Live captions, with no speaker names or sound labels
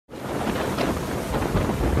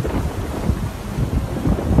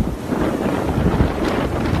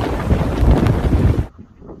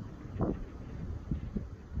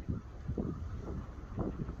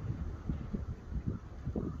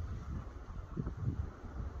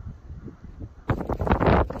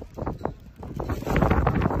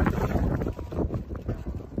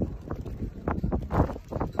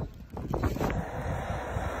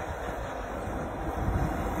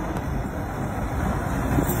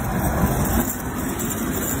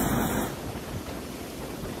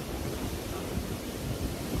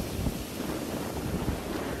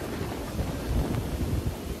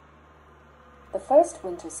first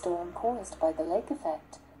winter storm caused by the lake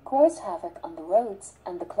effect caused havoc on the roads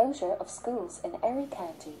and the closure of schools in Erie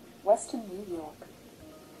County, western New York.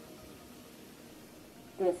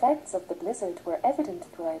 The effects of the blizzard were evident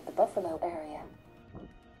throughout the Buffalo area.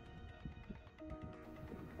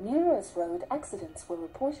 Numerous road accidents were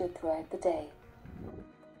reported throughout the day.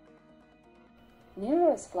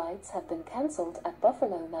 Numerous flights have been cancelled at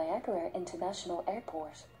Buffalo Niagara International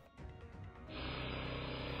Airport.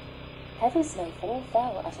 Heavy snowfall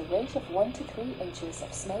fell at a rate of 1 to 3 inches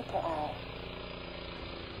of snow per hour.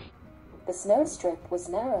 The snow strip was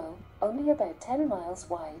narrow, only about 10 miles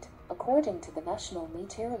wide, according to the National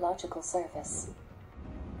Meteorological Service.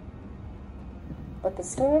 But the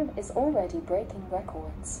storm is already breaking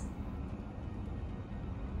records.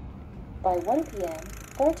 By 1 p.m.,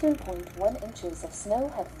 14.1 inches of snow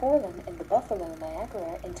had fallen in the Buffalo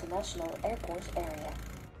Niagara International Airport area,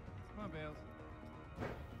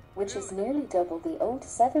 which is nearly double the old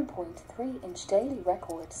 7.3-inch daily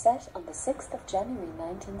record set on the 6th of January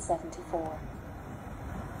 1974.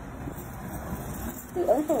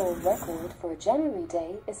 The overall record for a January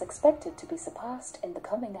day is expected to be surpassed in the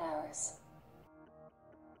coming hours.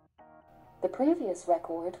 The previous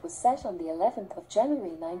record was set on the 11th of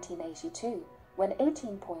January 1982, when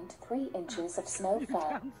 18.3 inches of snow fell.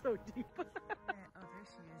 Down so deep. Oh, there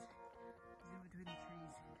she is. She's in between the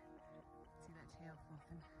trees. See that tail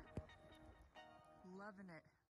fluffing. Loving it.